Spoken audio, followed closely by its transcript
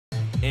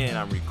And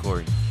I'm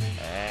recording.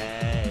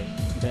 Hey.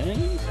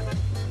 Dang.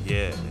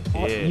 Yeah.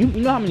 Oh, Yeah. you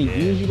know how many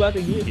views you about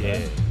to get? Yeah.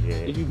 Bro? Yeah.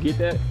 If you get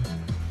that,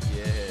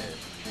 Yeah.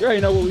 you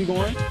already know where we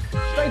going.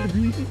 Straight to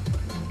Greasy.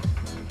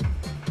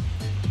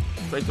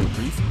 Straight to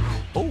Greasy.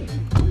 Oh.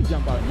 Let me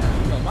jump out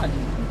now. You know my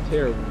jump is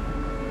terrible.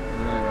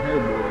 Man, her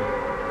boy.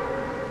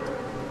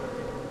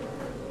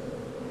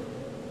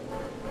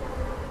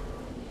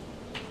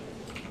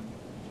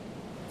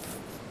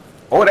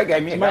 Oh, that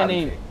gave me a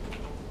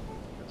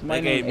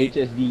Somebody named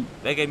HSD.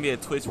 They gave me a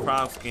Twitch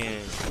Prime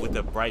skin with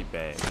a bright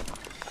bag.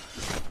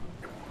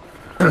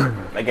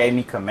 They gave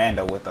me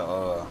Commando with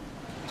the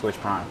Twitch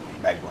Prime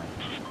back bling.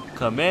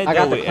 Commando I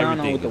got the with clown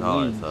on everything with the is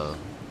hard, wings. so.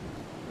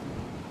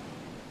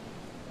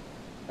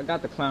 I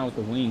got the clown with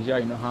the wings. You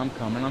already know how I'm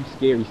coming. I'm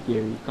scary.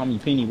 Call me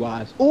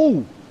Pennywise.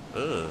 Ooh.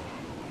 Ugh.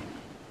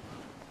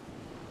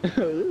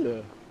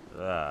 Ugh.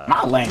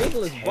 My lane is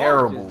Nicholas Ball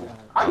terrible. just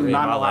I do mean,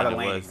 not my know how to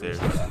landing land was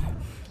Greasy.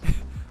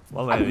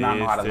 My I do landing not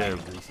know how to is land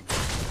terrible. Greasy.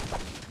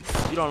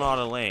 You don't know how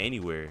to land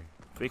anywhere.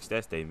 Fix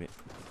that statement.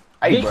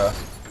 Hey, bro.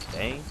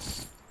 Dang.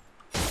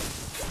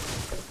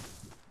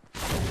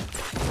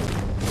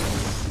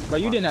 But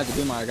you didn't have to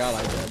do my guy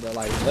like that, bro.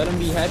 Like, let him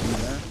be happy,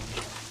 man.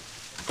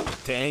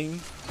 Dang.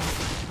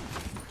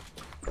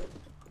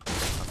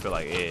 I feel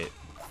like Ed.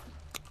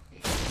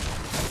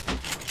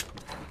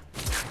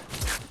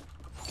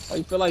 Oh,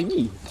 you feel like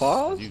me?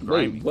 Pause? You Wait,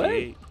 grimy, what?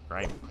 kid.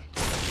 Grimy.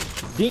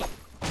 Dink.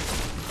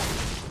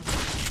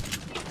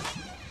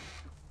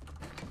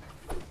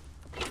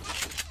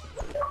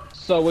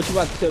 So what you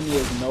about to tell me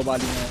is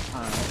nobody went?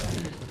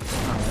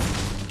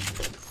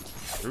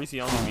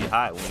 Greasy only be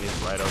hot when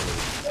it's right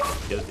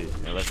over tilted.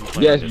 Unless we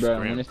playing Yes, in the bro.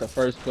 scrim. When it's the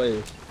first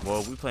player. Well,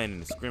 if we playing in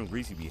the scrim,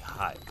 Greasy be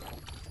hot.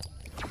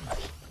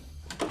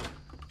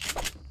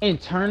 In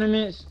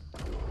tournaments,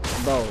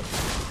 bro,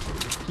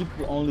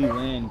 people only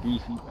land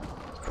Greasy. Bro.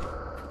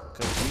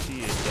 Cause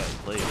Greasy is that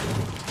player.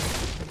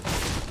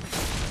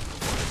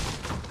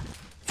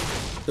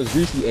 Cause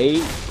Greasy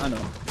 8, I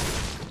know.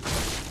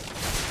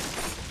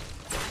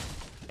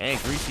 And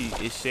Greasy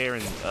is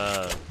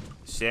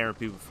sharing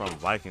people from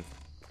Viking.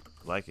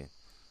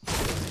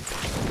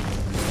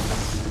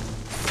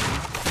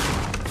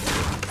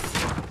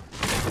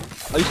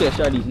 Oh, you said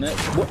shot these nuts.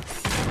 What?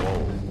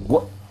 Whoa.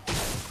 What?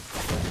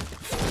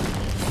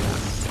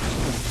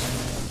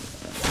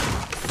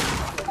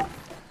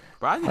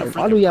 Bro, I need a Why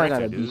freaking do y'all printer,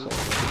 gotta be dude. so?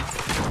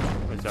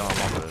 Let me tell my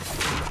mama to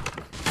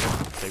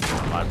take me to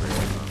the library.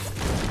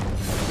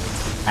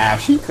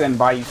 If she couldn't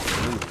buy you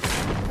some noodles,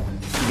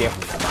 she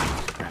definitely could buy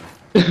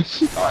you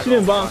some She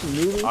didn't buy him some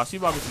noodles. Oh, she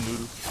bought me some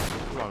noodles.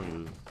 She bought me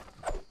noodles.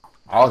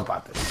 I was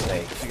about to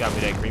say. She got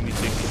me that creamy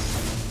chicken.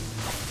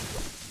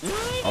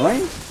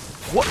 Elaine?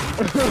 What?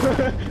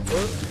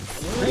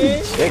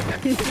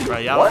 Chicken. Bro,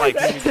 y'all What?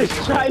 don't like creamy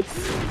chicken?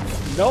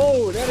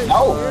 No, that is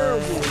No.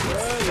 terrible,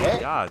 bro.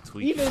 Y'all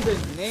tweaking. Even the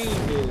name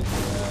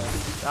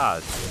is,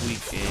 Y'all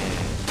tweaking.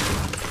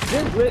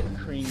 just let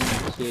creamy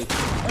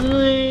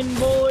chicken,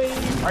 boy.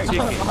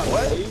 Chicken.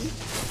 What?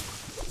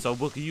 So,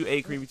 Booker, you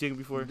ate creamy chicken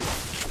before?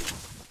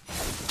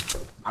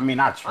 I mean,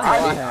 I I tried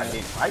know I it. I have.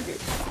 didn't like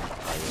it.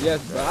 Yes,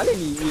 bro. I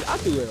didn't even eat. I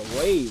threw it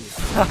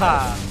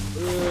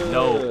away.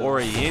 No,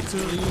 Oriental?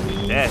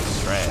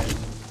 That's trash.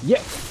 Yeah,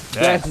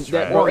 That's that.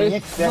 trash. Bro, That's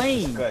it's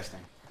plain. disgusting.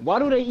 Why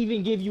do they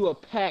even give you a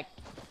pack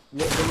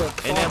with the little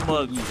And that sauce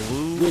mug in it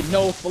glue. with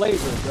no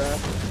flavor, bro?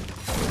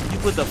 You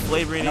put the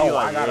flavor in it, No, you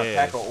like, I got a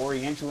yeah. pack of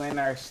Oriental in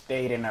there,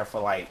 stayed in there for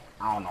like,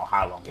 I don't know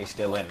how long. It's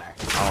still in there.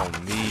 Oh,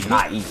 me.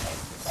 Not eating.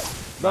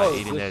 Bro, Not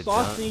eating the that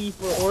sauce junk. thingy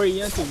for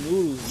Oriental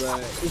noodles, bro,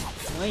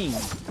 it's plain.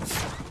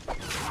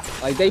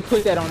 Like they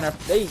put that on there.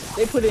 They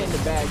put it in the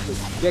bag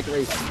for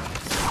decoration.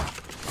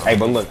 Hey,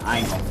 but look, I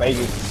ain't gonna fake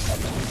it.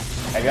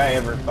 Have y'all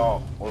ever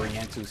thought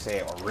Oriental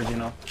said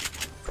original?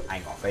 I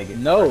ain't gonna fake it.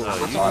 No, No, I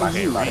you thought I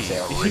can't thought it read.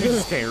 said You original.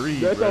 just can't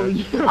read, that's bro. only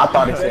you. I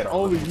thought it said That's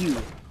only you.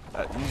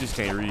 You just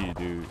can't read,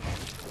 dude.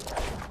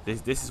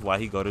 This is why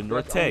he go to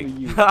North That's Tech.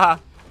 only you.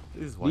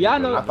 This is why Do he y'all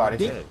go know- to I thought it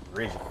North said Tech.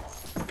 original.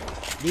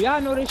 Do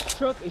y'all know this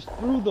truck is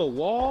through the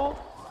wall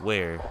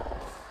Where?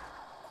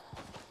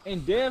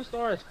 and Dev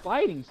Star is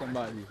fighting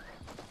somebody?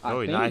 No,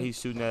 I he not. think. He's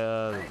shooting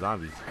at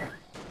zombies.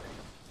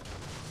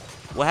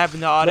 What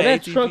happened to all But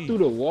that that truck ATV? through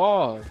the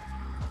wall.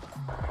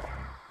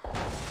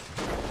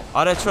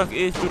 Oh, that truck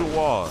is through the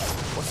wall.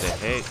 What the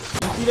heck?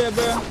 You see that,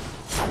 bro?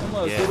 Come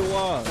on, Yeah. through the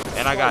wall.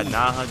 And I got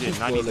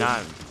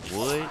 999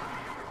 wood.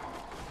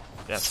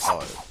 That's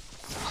hard.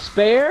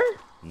 Spare?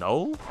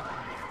 No?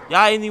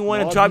 Y'all ain't even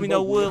want to No, drop you me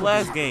no both wood wood.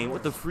 last game.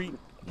 What the freak?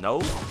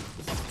 No?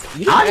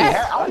 You I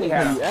asked. only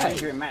had You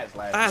asked. 100 mats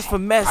last I asked night. for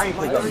mess. I ain't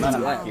pick up none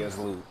of my Like- kills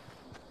loot.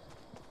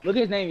 Look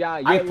at his name,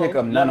 y'all. I ain't pick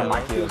up none of Yellow.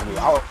 my kills loot.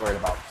 I was worried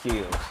about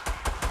kills.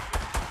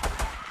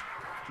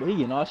 Well, he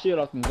getting all shit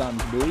off them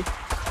zombies, boy.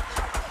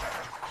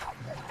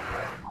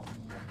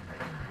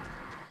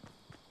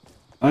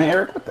 I mean,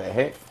 Eric, what the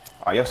heck?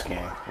 Oh, your skin,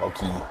 low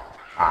key.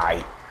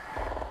 Alright.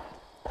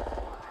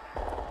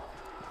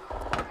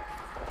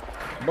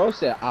 Bro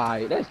said,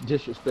 "Alright, that's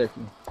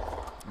disrespectful."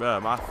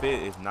 Bruh, my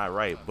fit is not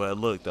right. But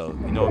look, though.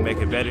 You know what make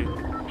it better?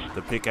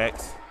 The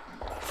pickaxe.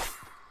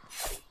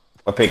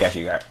 What pickaxe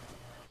you got?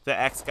 The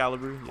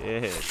Excalibur.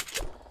 Yeah.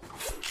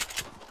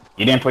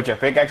 You didn't put your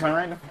pickaxe on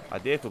random? I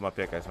did put my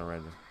pickaxe on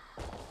random.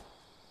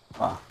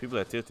 Oh. People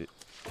that tilted.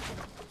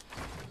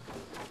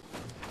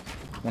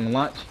 Wanna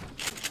launch?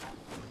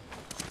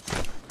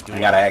 Do I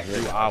gotta ask you.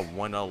 Do I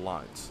wanna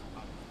launch?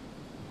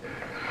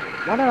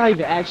 Why did I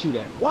even ask you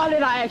that? Why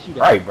did I ask you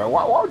that? Right, bro.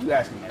 Why would you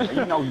ask me that? Bro?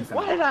 You know you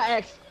Why did I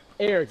ask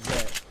Eric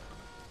that?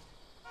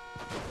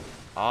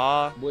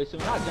 Boy, so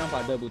when I jump,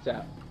 I double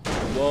tap.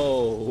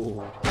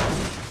 Whoa.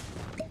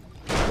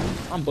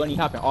 I'm bunny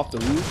hopping off the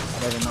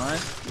roof. Never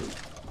mind.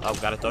 Oh,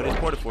 gotta throw this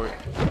porta for it.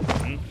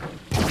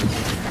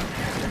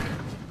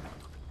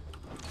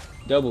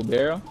 Double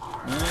barrel.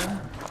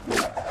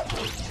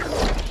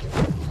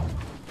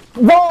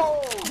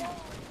 Whoa!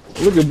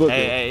 Look at Booker.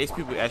 Hey, it's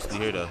people actually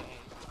here though.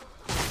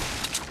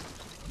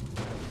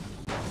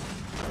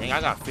 Dang,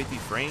 I got 50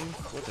 frames.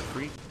 What the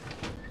freak?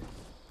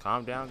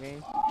 Calm down,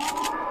 game.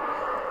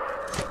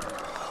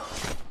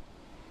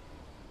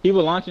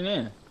 People launching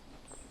in.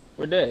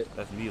 We're dead.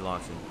 That's me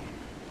launching.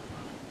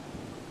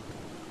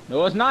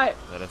 No, it's not.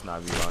 No, that's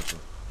not me launching.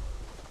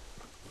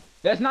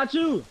 That's not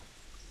you.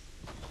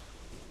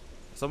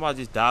 Somebody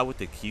just died with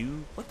the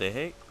cube. What the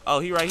heck? Oh,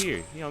 he right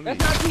here. He on me.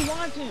 That's not you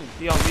launching.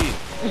 He on me.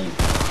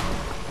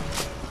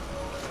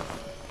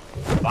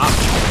 Bop,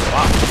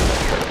 bop.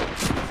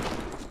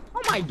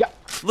 Oh my god.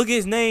 Look at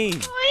his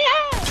name.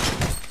 Oh yeah.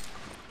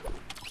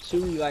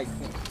 Chewy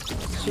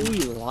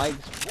likes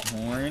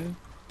porn.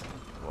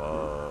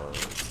 Whoa.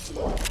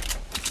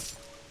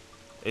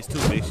 It's two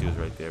big shoes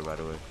right there, by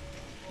the way.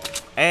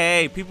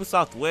 Hey, people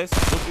southwest.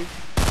 Booker.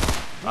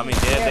 I mean,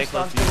 Dad, they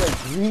close to you.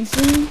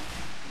 Greasy?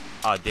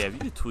 Oh,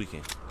 Dad, you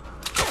tweaking.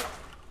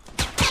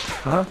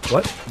 Huh?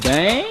 What?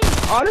 Dang.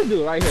 Oh, this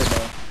dude right here,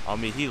 bro. I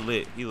mean, he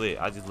lit. He lit.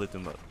 I just lit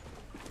him up.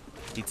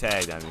 He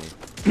tagged, I mean.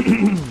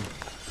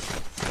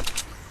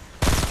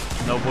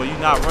 No, boy, you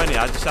not running.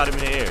 I just shot him in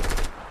the air.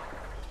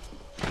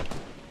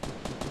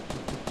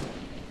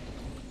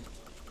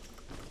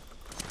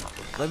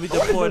 Let me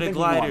deploy the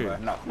glider.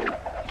 No.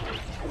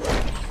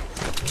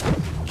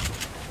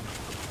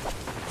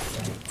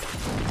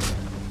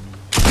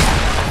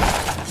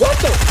 What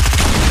the?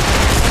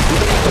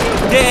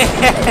 Dang!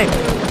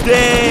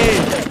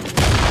 Dang!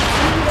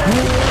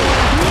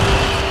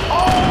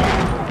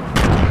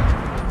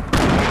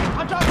 I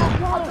dropped my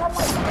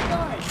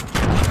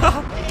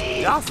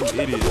gun. Y'all some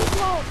idiots. Oh,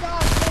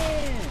 God,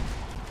 man.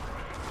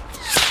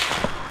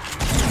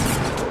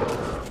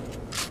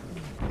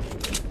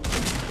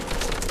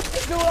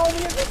 This dude only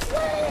in the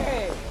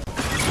flag.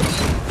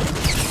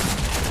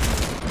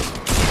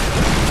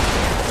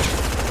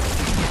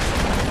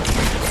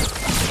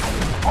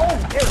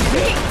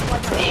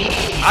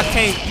 I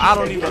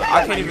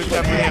can't even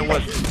comprehend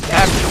what's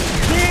happening.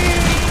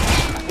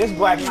 This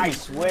Black Knight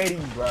sweaty,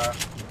 bro.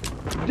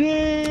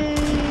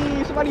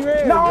 Dang. Somebody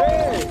red. No.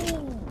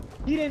 Red.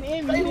 He didn't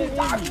end me. He didn't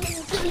end me.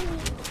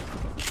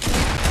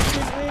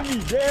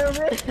 Damn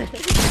red.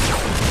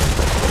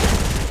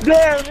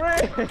 Damn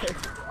red.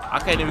 I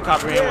can't even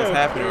comprehend what's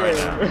happening right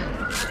now.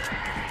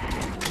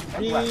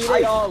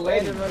 They all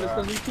landed on us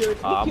because we killed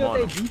I'm on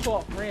their him.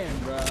 default friend,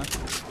 bro.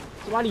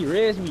 Somebody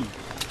res me.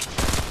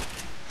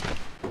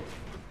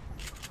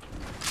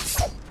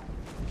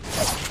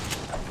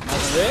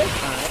 Red?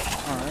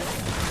 Alright.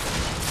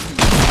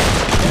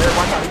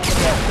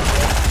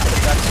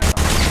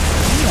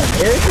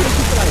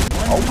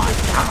 Oh my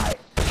god.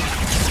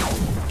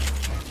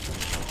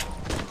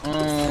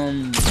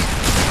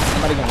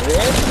 Somebody gonna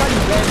red? Somebody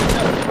banding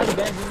up. Somebody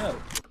banding up.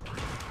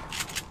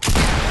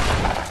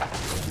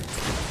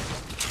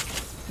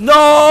 No!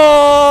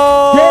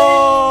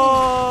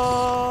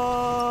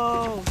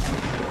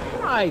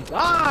 Oh my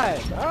god,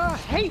 bro. I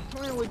hate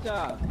playing with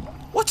y'all.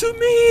 What you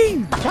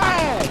mean?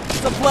 Tag!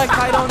 It's a Black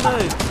Knight on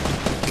us.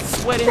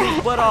 Sweating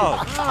his butt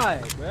off.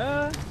 God,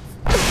 bruh.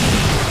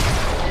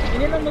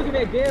 And then I'm looking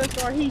at Dale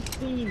he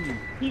seen me.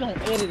 He don't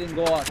edit and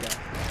go out there.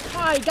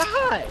 My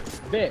God!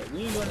 Bet,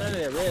 we ain't doing none of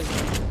that res.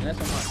 And that's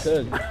on my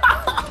cousin.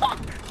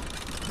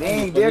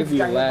 Dang, This this be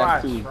guy the last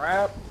by two. a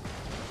trap.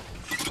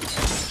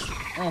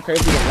 I don't care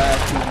if you're the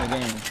last two in the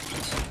game.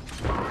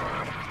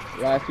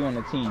 Last two on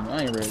the team. I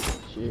ain't ready.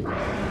 Shit.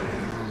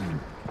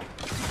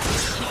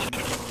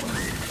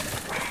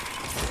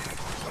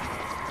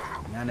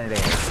 None of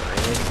that.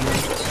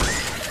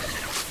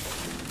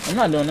 I'm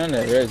not doing none of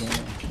that res. And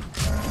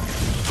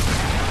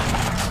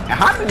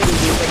how many of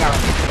these they got on?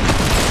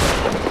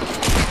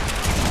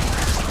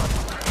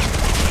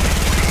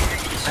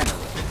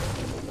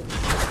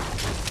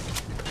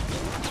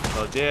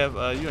 So, Dev,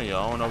 you on your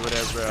own over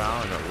there, bro.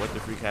 I don't know what the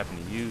freak happened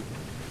to you.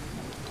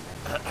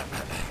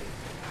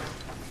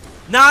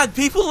 Nah,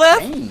 people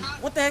left? Dang.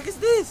 What the heck is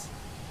this?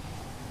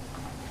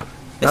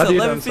 It's Nah,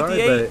 dude, I'm sorry,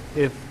 11:58.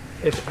 but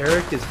if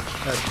Eric is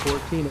at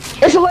 14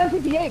 It's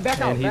 11:58. Back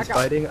out. and he's Back out.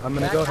 fighting, I'm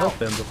gonna Back go out. help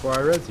him before I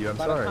res you. I'm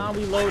By the sorry. time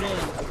we load in,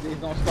 it's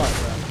gonna start,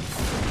 bro.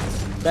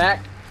 Back.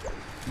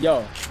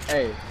 Yo.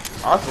 Hey.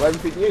 Oh, it's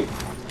 11:58.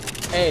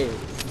 Hey.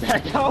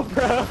 Back out,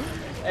 bro.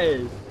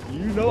 Hey.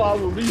 You know I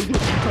will read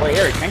it. Wait,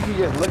 Eric, can't you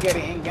just look at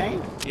it in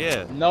game?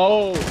 Yeah.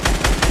 No.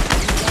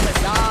 He's gonna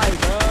die,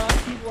 bro.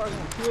 People are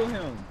gonna kill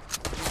him.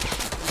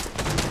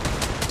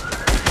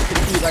 To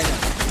the key right now.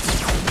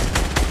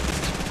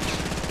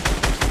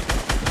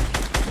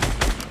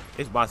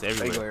 It's bots There you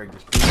go, everywhere. Eric.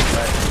 Just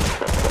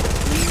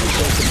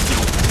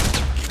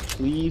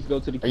Please go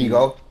to the key. there you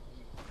go.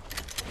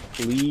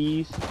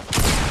 Please.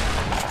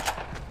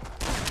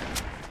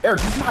 Eric,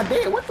 he's not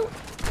dead. What the?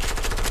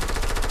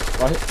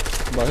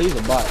 Bro, he's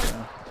a bot,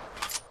 man.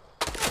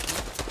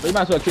 But you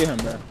might as well kill him,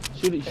 bro.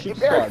 Shoot the Eric,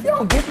 squad, you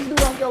don't get this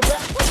dude off your back.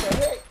 What the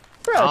heck?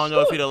 bro. I don't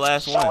know if he the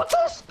last one.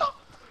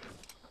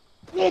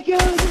 Nigga,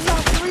 this is not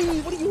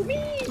free. What do you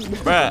mean?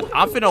 Bruh,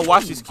 I'm finna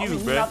watch his I cues, mean,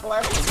 he's bruh. not the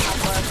last one. He's not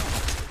the last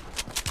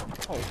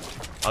one.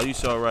 Oh, you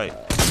sure right.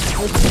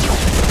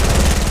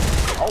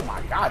 Oh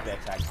my God,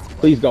 that's actually.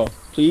 Please go.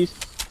 Please.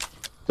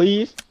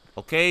 Please.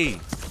 Okay.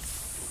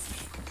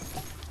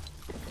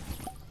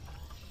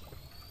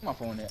 My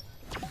phone there.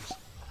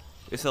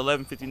 It's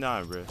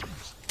 11:59, bruh.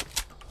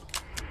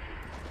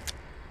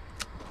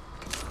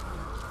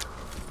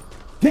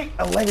 Think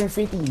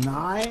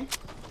 11:59.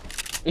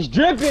 It's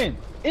dripping.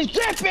 It's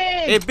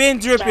dripping. It been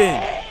dripping.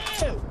 Damn.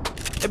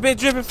 It been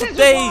dripping for This is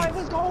days. why.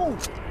 Let's go.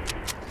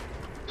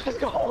 Let's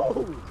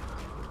go.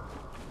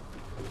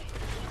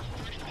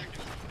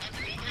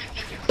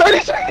 30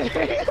 seconds.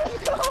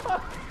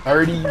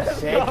 30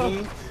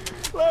 seconds.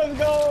 Let's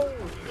go.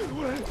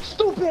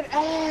 Stupid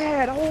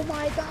ad. Oh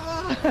my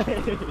God.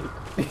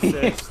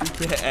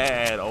 Stupid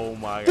ad. Oh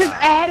my This god.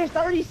 ad is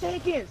 30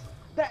 seconds.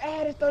 The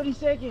ad is 30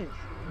 seconds.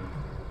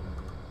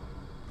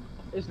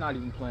 It's not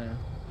even playing.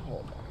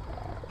 Oh my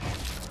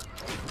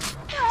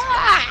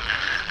God.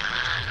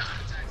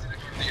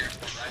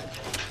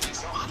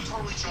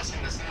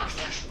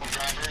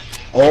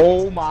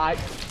 Oh my.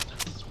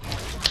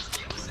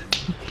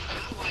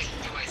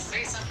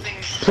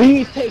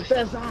 Please take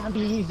the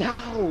zombies out.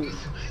 I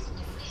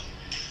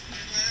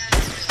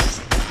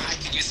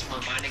could use some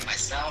reminding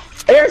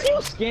myself. Eric,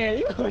 you scared.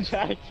 You gonna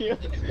try to kill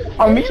him.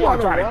 Oh, me They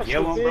wanna try to watch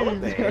kill the him, bro.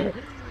 What the thing. heck?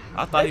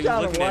 I thought he was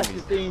Trying to looking watch at me.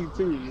 the thing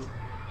too.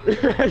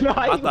 No,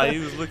 I thought he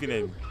was looking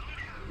at me.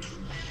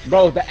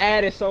 Bro, the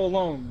ad is so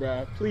long,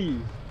 bro.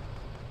 Please.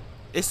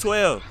 It's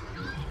 12.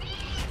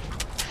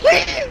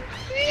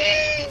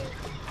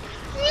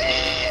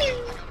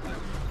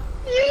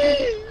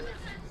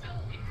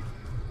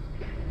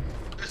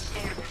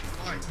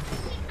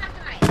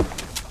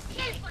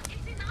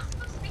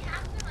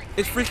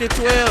 It's freaking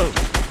 12.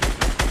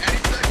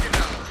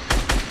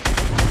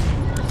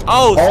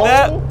 Oh,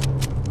 snap.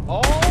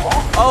 Oh,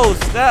 Oh,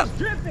 snap.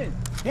 dripping.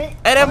 Hey,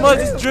 that mud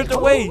just dripped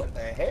away. What the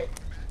heck?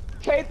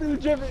 K through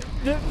dripping.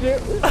 Drip,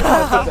 drip.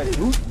 That's a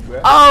goofy, bro.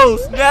 Oh,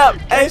 snap.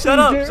 Hey, shut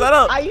up. Shut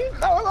up. Are you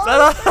so long?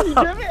 Shut up. You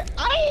dripping?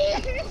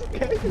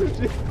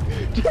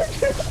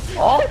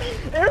 Oh,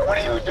 Eric, what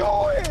are you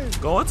doing?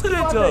 Going to that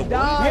I'm about to jump.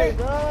 die,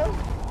 bro.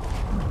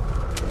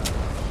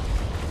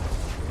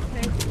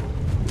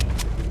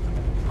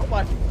 I'm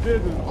watching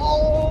business.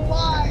 Oh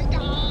my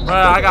God. Bro,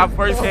 I got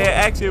first hand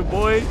action,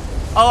 boy.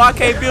 Oh, I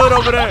can't build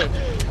over there.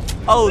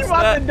 Oh, You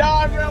about to snap.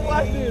 die, bro.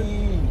 Watch this.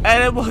 And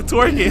that boy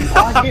twerking.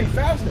 I'm getting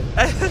faster.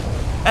 And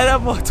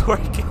that boy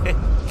twerking.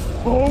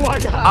 Oh my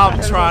God.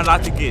 I'm trying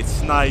not to get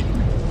sniped.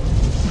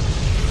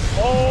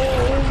 Oh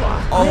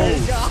my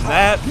Oh, God.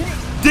 snap.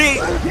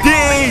 Ding,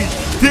 ding,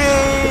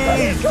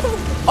 ding.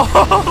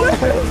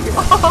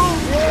 Oh,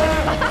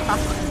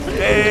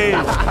 hey.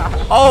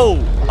 Oh,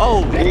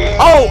 oh,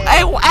 oh,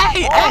 hey,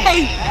 hey,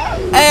 hey.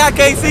 Hey, I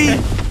can't see.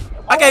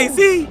 I can't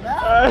see.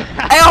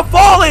 Hey, I'm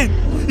falling.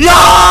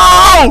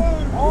 Yo!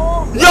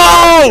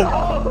 Yo!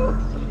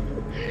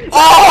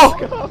 Oh!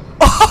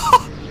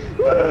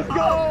 Let's go.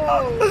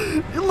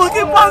 You look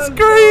at my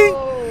screen.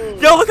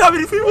 Yo, look how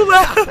many people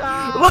left.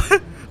 Look,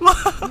 look.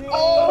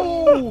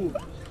 Oh.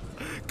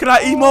 Can I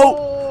emote?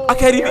 I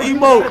can't even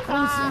emote.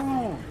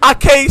 I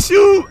can't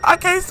shoot. I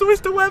can't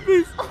switch the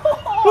weapons.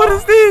 What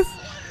is this?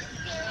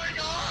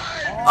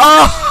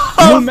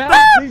 Oh, New map.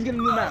 snap. Please get a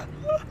new map.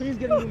 Please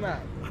get a new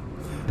map.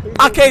 Please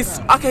I get a new can't.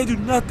 map. I can't do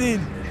nothing.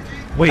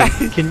 Wait,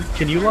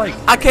 can you like?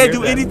 I can't hear do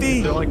that? anything.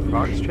 Is there like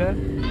Fox chat?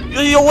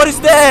 Yo, what is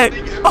that?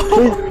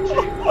 Oh,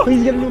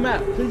 Please get a new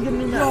map. Please get a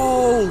new map.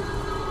 no.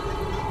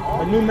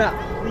 A new map.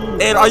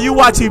 Please. And are you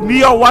watching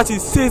me or watching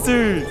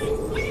Scissors?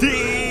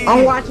 Dang.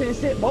 I'm watching it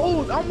sit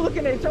both. I'm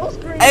looking at your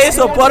screen. Hey, it's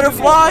a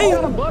butterfly? It's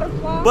a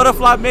butterfly.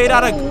 Butterfly made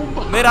out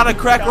Oh of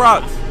crack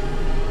rocks.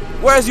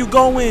 Where's you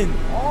going?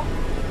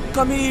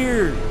 Come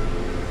here.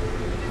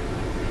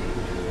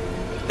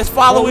 It's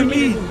following Bro,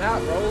 we need me. a new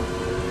map, bro. We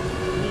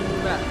need a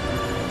new map.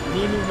 We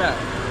need a new map.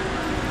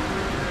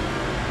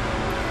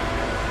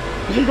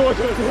 You going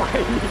to the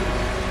right.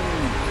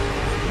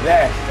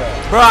 That's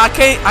tough. Bro, I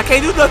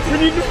can't do We nothing.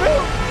 need to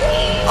build.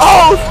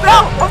 Oh,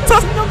 snap. I'm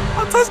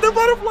touching the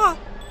butterfly.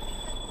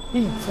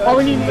 Oh,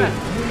 we need a new map.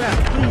 New map.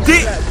 Please,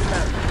 Ding. new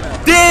map. New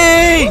map.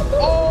 Dang.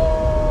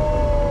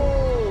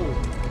 Oh!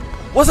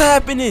 What's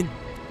happening?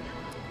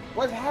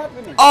 What's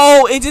happening?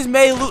 Oh, it just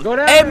made Go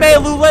down it made there.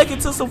 Lou Lake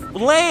into some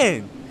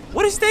land.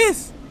 What is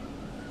this?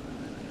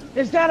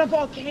 Is that a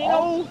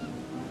volcano?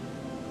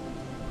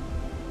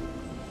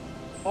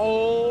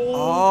 Oh,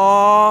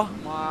 Oh.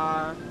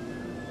 my.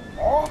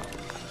 Oh. What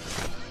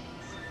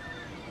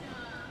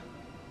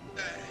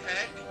the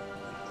heck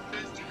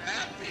is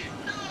happening?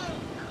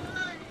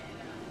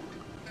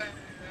 What the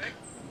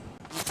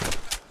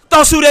heck?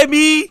 Don't shoot at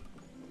me.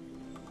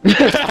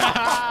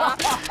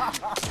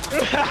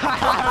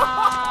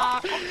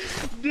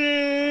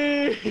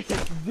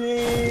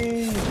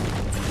 Dang.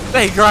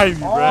 They grimy, You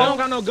bro. don't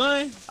got no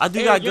gun? I do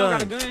Hey, got you don't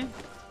gun. got a gun?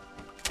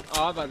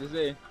 Oh, I was about to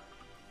say.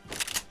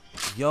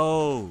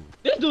 Yo.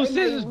 This dude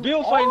Scissors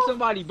Bill fighting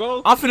somebody,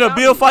 bro. I'm finna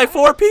build fight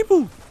 4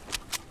 people.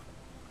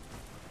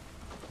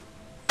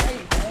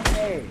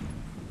 Hey.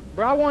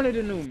 Bro, I wanted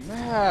a new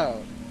map.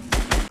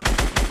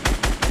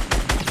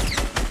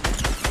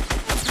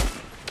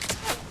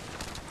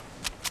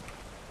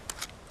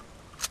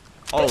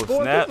 Oh, There's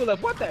 4 snap. people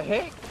left. What the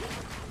heck?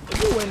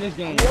 If you win this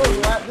game, Yo, this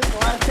is the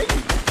last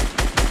team.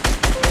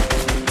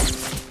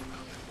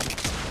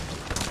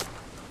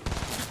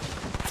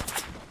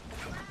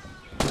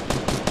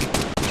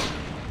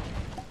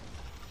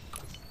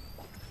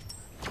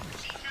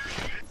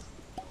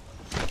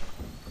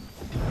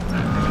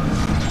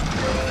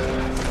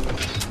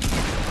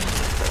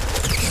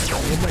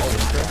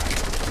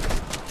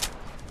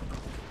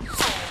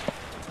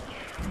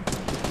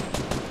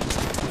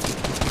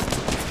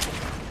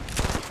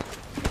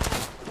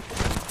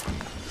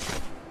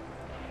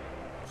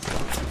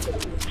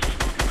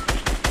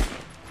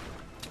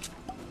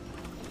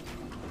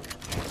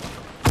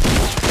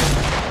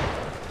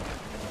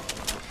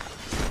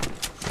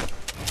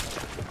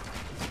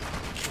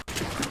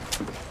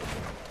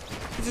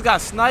 He just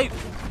got sniped.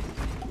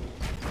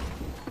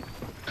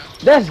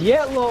 that's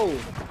yellow.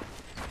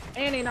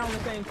 And they not on the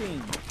same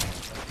team.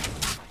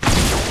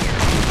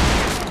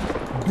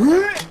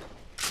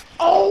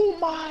 Oh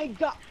my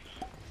god.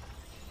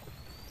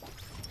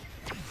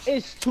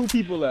 It's 2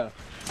 people left.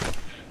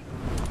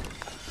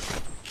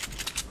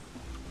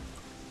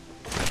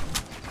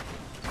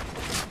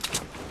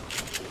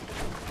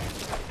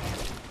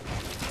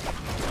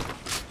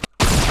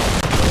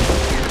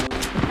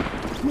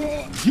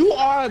 You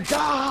are a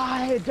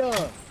god.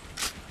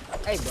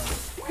 Hey, bro,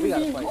 we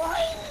gotta fight.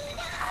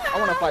 I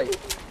wanna fight.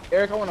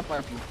 Eric, I wanna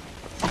fight for you.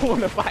 I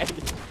wanna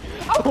fight.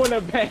 I wanna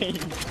bang.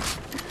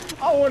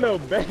 I wanna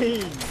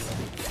bang.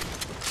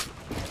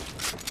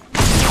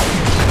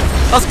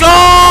 Let's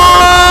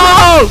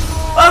go!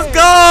 Let's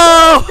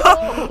go!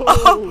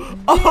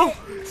 Oh,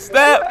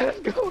 snap!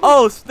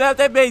 Oh, snap!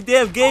 That made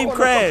damn game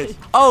crash.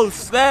 Oh,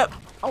 snap!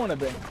 I wanna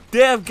bang.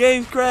 Damn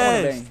game I wanna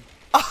crash. bang.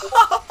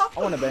 I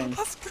wanna bang.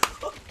 Let's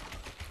go.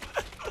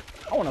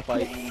 I wanna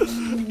fight.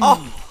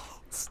 Oh,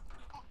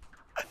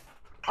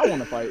 I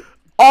wanna fight.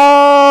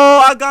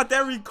 oh! I got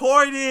that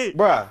recorded.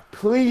 Bruh,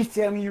 please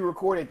tell me you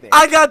recorded that.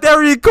 I got that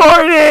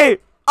recorded.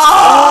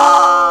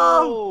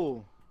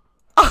 Oh!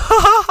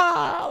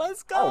 Oh!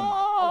 Let's go! Oh my!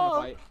 I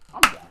wanna fight.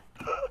 I'm done.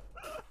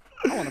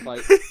 I wanna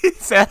fight. He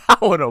said, "I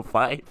wanna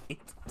fight."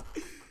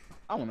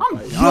 I wanna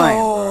fight.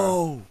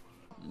 Yo!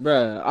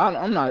 Bruh,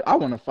 I'm not. I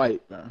wanna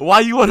fight, bro.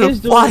 Why you wanna This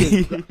dude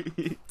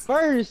fight?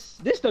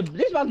 First, this about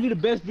to be the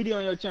best video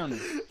on your channel.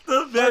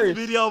 The best First,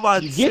 video on my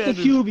you get the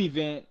channel. cube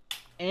event,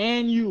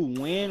 and you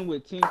win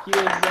with 10 kills,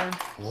 bro. I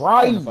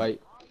Right. wanna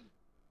fight.